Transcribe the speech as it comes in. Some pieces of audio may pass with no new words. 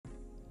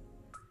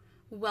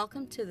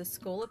Welcome to the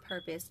School of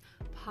Purpose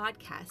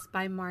podcast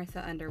by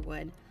Martha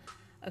Underwood.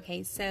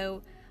 Okay,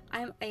 so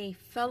I'm a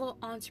fellow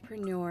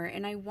entrepreneur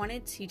and I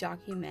wanted to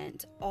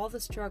document all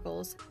the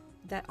struggles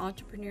that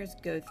entrepreneurs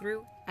go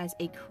through as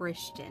a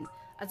Christian,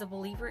 as a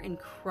believer in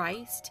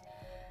Christ.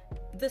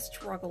 The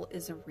struggle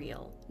is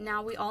real.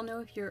 Now, we all know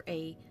if you're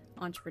a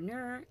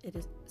entrepreneur, it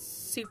is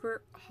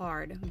super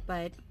hard,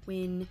 but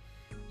when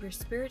you're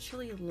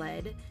spiritually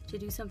led to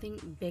do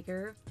something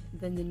bigger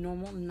than the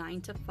normal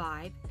 9 to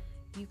 5,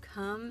 you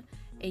come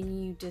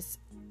and you just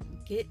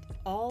get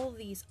all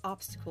these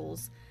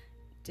obstacles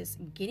just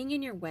getting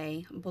in your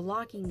way,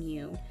 blocking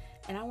you,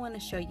 and I want to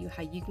show you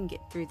how you can get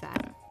through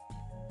that.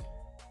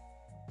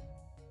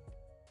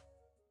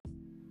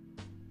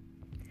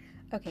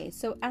 Okay,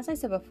 so as I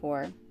said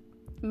before,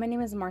 my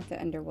name is Martha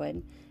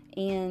Underwood,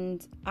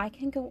 and I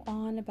can go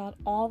on about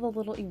all the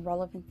little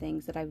irrelevant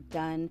things that I've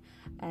done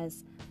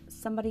as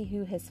somebody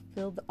who has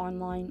filled the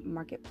online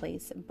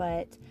marketplace,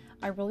 but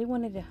I really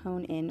wanted to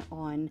hone in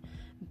on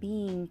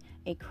being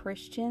a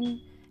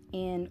Christian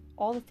and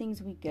all the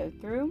things we go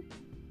through,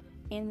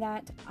 and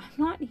that I'm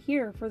not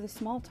here for the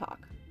small talk.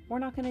 We're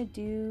not going to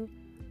do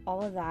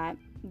all of that.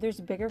 There's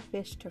bigger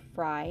fish to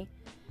fry.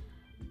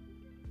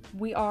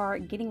 We are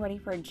getting ready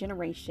for a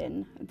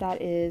generation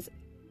that is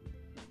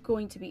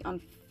going to be on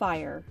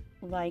fire.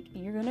 Like,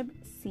 you're going to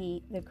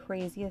see the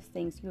craziest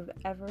things you have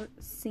ever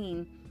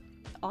seen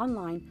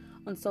online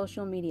on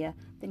social media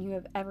than you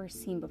have ever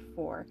seen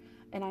before.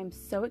 And I'm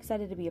so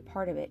excited to be a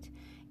part of it.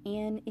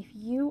 And if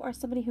you are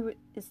somebody who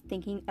is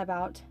thinking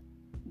about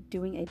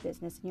doing a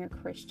business and you're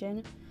a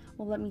Christian,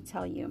 well, let me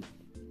tell you,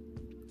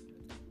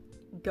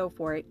 go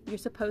for it. You're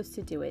supposed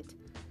to do it.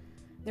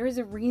 There is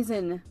a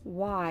reason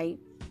why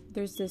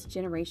there's this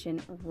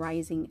generation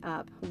rising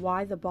up,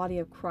 why the body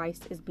of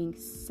Christ is being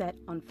set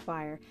on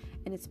fire,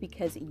 and it's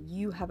because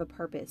you have a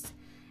purpose.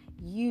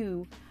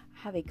 You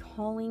have a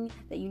calling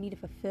that you need to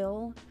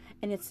fulfill,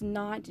 and it's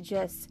not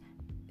just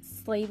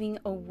slaving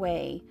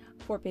away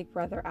for Big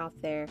Brother out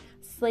there,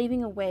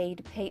 slaving away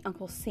to pay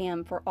Uncle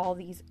Sam for all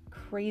these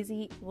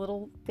crazy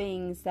little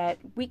things that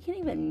we can't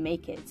even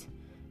make it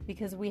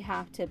because we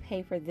have to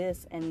pay for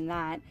this and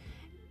that.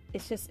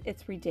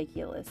 It's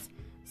ridiculous.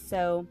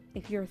 So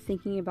if you're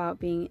thinking about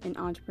being an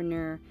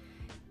entrepreneur,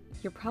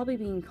 you're probably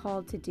being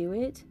called to do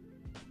it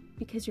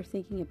because you're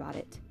thinking about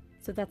it.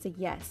 So that's a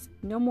yes.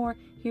 No more,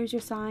 here's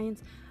your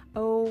signs.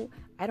 Oh,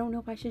 I don't know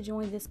if I should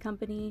join this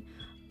company.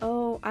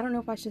 Oh, I don't know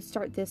if I should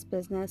start this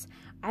business.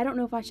 I don't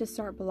know if I should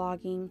start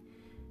blogging.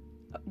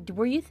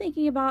 Were you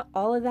thinking about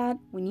all of that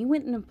when you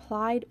went and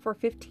applied for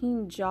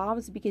 15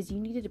 jobs because you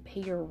needed to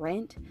pay your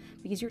rent,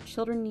 because your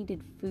children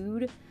needed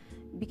food,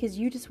 because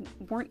you just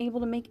weren't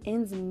able to make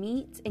ends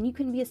meet and you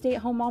couldn't be a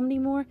stay-at-home mom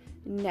anymore?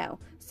 No.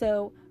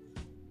 So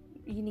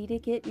you need to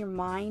get your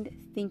mind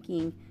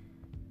thinking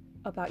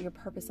about your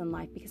purpose in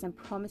life, because I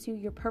promise you,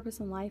 your purpose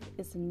in life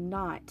is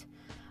not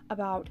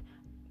about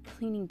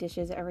cleaning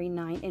dishes every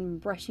night and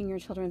brushing your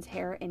children's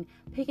hair and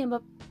picking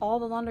up all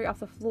the laundry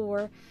off the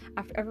floor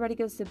after everybody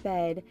goes to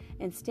bed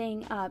and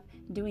staying up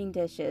doing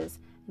dishes.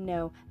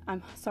 No,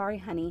 I'm sorry,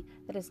 honey,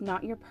 that is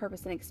not your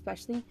purpose, and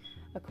especially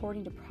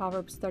according to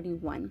Proverbs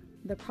 31.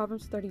 The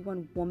Proverbs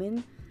 31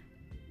 woman,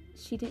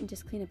 she didn't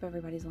just clean up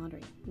everybody's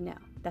laundry. No,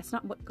 that's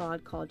not what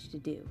God called you to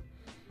do.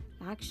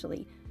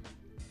 Actually,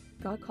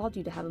 God called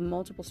you to have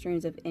multiple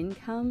streams of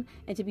income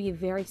and to be a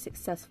very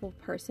successful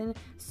person,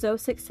 so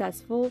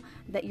successful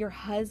that your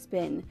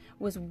husband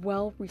was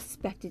well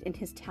respected in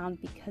his town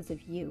because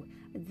of you.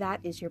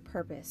 That is your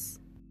purpose.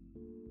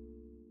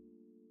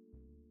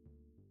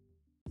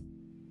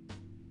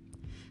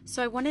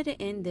 So I wanted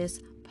to end this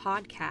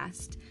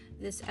podcast,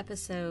 this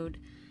episode,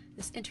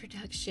 this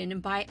introduction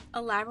by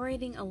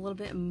elaborating a little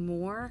bit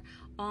more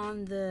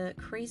on the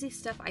crazy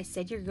stuff I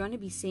said you're going to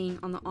be seeing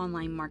on the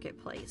online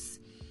marketplace.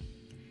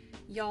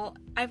 Y'all,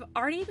 I've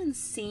already been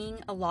seeing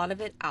a lot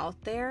of it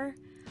out there,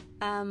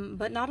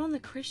 but not on the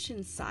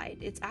Christian side.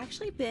 It's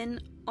actually been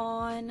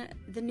on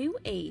the New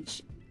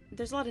Age.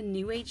 There's a lot of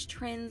New Age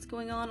trends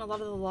going on, a lot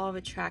of the law of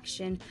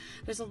attraction.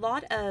 There's a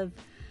lot of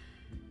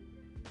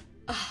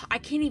I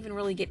can't even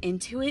really get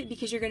into it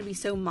because you're going to be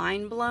so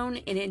mind blown,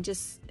 and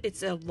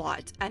it's a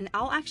lot. And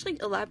I'll actually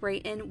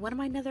elaborate in one of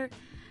my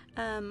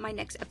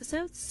next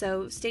episodes,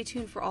 so stay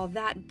tuned for all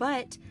that.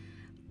 But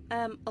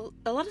a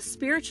lot of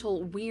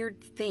spiritual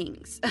weird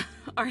things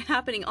are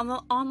happening on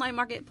the online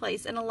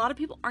marketplace, and a lot of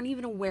people aren't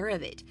even aware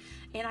of it.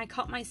 And I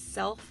caught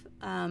myself,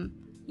 in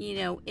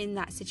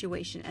that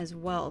situation as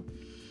well.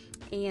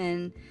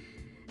 And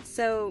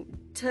so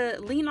to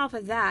lean off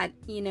of that,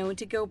 and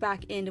to go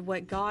back into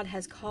what God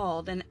has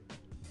called, and,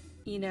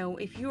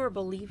 if you're a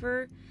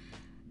believer,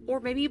 or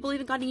maybe you believe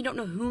in God and you don't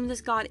know whom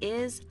this God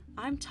is,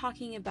 I'm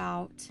talking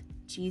about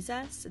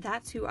Jesus.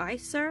 That's who I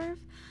serve.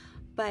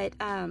 But,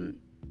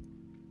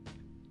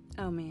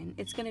 oh man,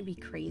 it's going to be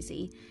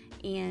crazy.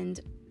 And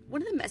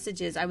one of the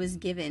messages I was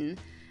given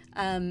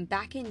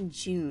back in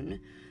June,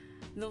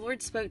 the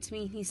Lord spoke to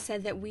me. He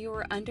said that we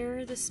were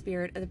under the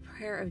spirit of the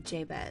prayer of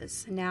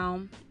Jabez.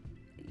 Now,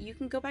 you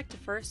can go back to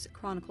 1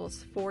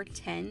 Chronicles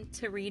 4:10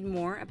 to read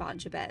more about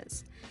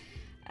Jabez.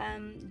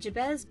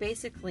 Jabez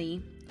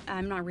basically,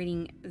 I'm not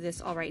reading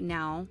this all right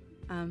now.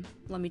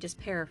 Let me just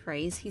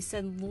paraphrase. He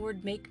said,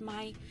 Lord, make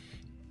my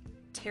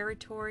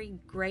territory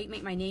great,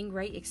 make my name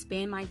great,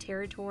 expand my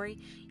territory.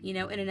 In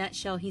a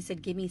nutshell, he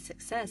said, give me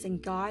success.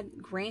 And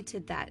God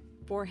granted that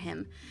for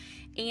him.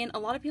 And a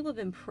lot of people have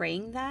been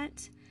praying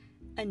that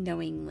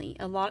unknowingly.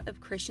 A lot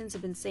of Christians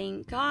have been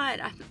saying, God,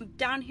 I'm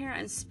down here,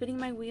 I'm spinning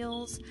my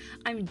wheels,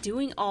 I'm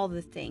doing all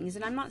the things,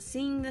 and I'm not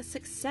seeing the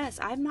success.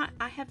 I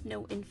have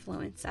no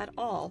influence at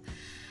all.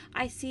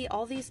 I see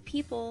all these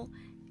people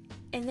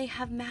and they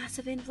have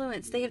massive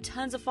influence. They have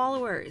tons of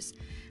followers.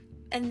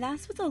 And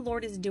that's what the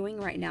Lord is doing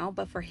right now,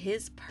 but for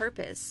his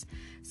purpose.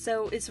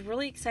 So it's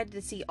really excited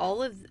to see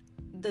all of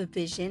the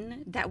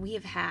vision that we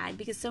have had,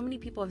 because so many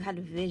people have had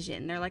a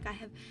vision. They're like,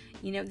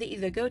 they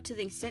either go to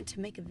the extent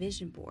to make a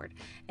vision board,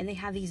 and they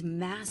have these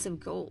massive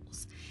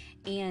goals.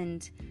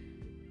 And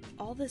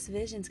all this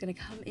vision is going to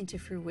come into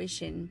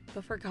fruition,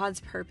 but for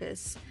God's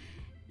purpose.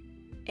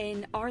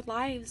 And our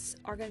lives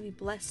are going to be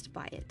blessed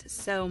by it.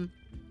 So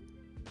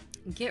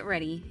get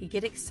ready,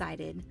 get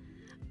excited.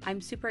 I'm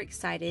super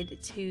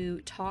excited to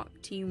talk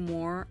to you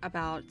more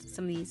about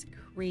some of these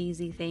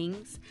crazy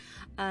things.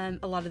 A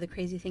lot of the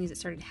crazy things that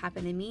started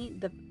happening to me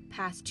the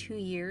past 2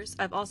 years.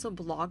 I've also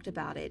blogged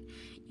about it.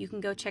 You can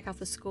go check out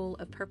the School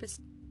of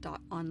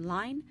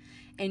Purpose.online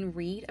and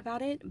read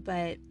about it,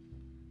 but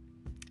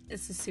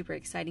it's a super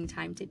exciting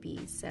time to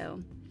be.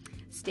 So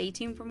stay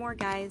tuned for more,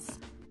 guys.